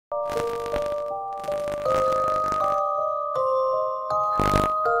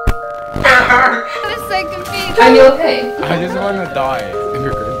I'm so confused. Are you okay? I just want to die.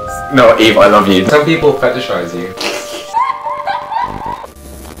 Immigrants. No, Eve, I love you. Some people fetishize you.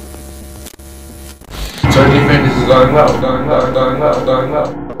 So do you think this is going well? Going well, going well, going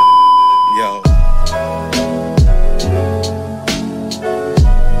well. Yo.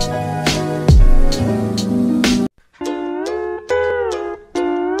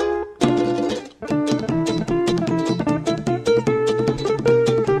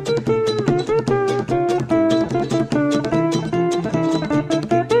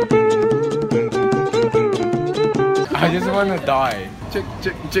 I just want to die.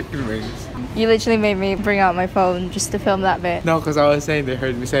 Chicken wings. You literally made me bring out my phone just to film that bit. No, because I was saying they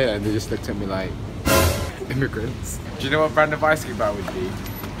heard me say that and they just looked at me like immigrants. Do you know what brand of ice cube that would be?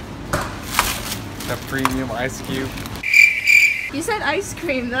 The premium ice cube. You said ice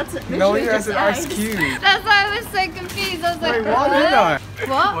cream. That's No, literally you just said ice cube. That's why I was so confused. I was like, Wait, what did I?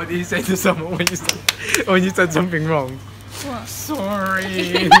 What? What did you say to someone when you said something wrong? What?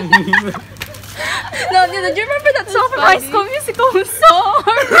 Sorry. No, do you remember that song from High School Musical?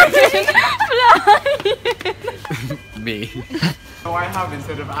 Sorry. Me. So I have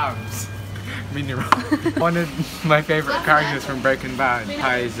instead of abs, mineral. One of my favorite characters from Breaking Bad,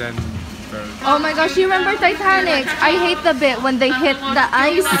 Heisenberg. Oh my gosh, you remember Titanic? I hate the bit when they hit the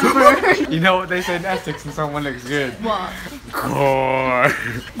iceberg. You know what they say in Essex when someone looks good? What? Core.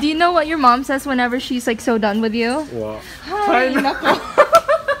 Do you know what your mom says whenever she's like so done with you? What? Hi, nako.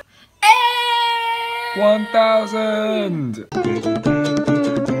 1,000!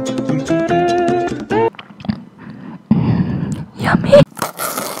 Yummy.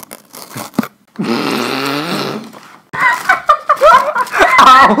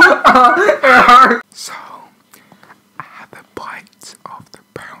 So, I had a bite of the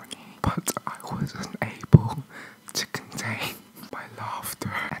brownie, but I wasn't able to contain my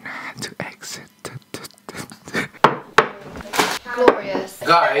laughter and I had to exit. Glorious.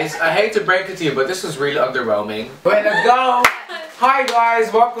 Guys, I hate to break it to you, but this was really underwhelming. Wait, let's go! Hi guys,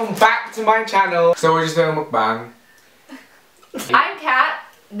 welcome back to my channel. So we're just doing a mukbang. I'm Kat.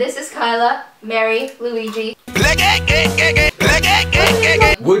 This is Kyla, Mary, Luigi.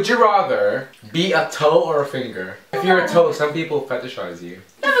 Would you rather be a toe or a finger? If you're a toe, some people fetishize you.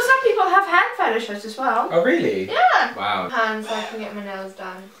 No, but some people have hand fetishes as well. Oh really? Yeah. Wow. Hands so I can get my nails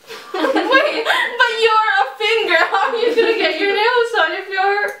done. Wait, but you're a finger. How are you gonna get your nails done if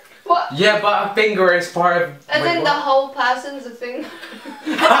you're... What? Yeah, but a finger is part of... As in the whole person's a finger.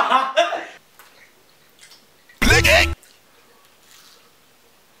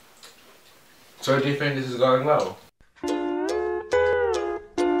 So do you think this is going well?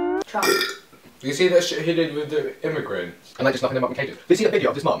 Trump. You see that shit he did with the immigrants? And like just locking them up in cages. Did you see the video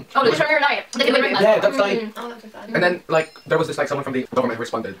of this mum? Oh, the Turner night. Yeah, that's like... Oh, that's exciting. And then like, there was this like someone from the government who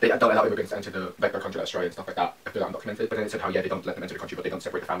responded, they don't allow immigrants to enter the, like, their country, like Australia and stuff like that, if they're undocumented. But then it said how, yeah, they don't let them enter the country, but they don't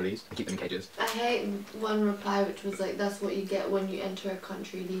separate the families and keep them in cages. I hate one reply which was like, that's what you get when you enter a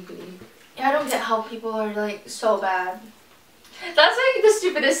country legally. Yeah, I don't get how people are like so bad. That's like the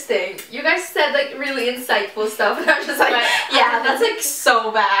stupidest thing. You guys said like really insightful stuff and I'm just like, yeah, that's like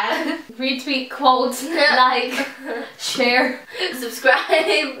so bad. Retweet, quote, like, share,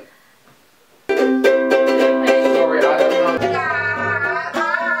 subscribe. Sorry, I don't know.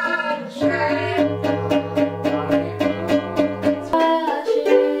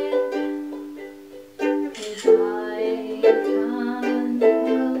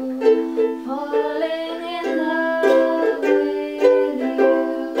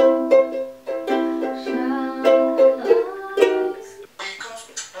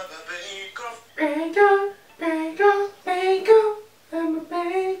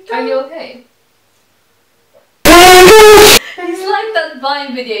 Are you okay? It's like that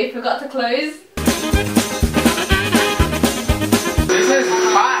Vine video you forgot to close. This is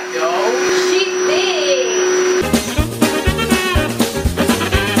hot, yo! She did!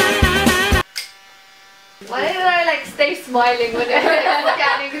 Why did I like stay smiling when I was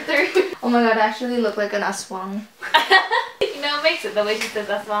scanning through? Oh my god, I actually look like an aswang. You know what makes it the way she says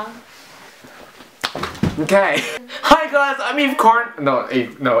that song? Okay. Hi guys, I'm Eve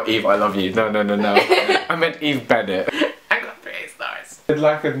Eve, I love you. No. I meant Eve Bennett. I got 3 stars. Good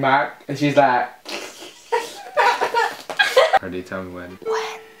luck with Mac, and she's like... Ready, tell me when.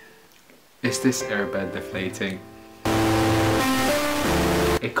 When? Is this airbed deflating?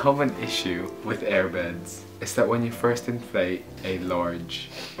 A common issue with airbeds is that when you first inflate a large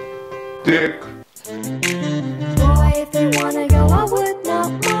dick. Boy, if they wanna go, I would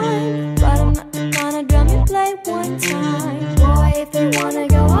not mind. But I'm not the kind of drum you play one time. Boy, if they wanna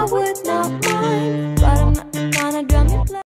go, I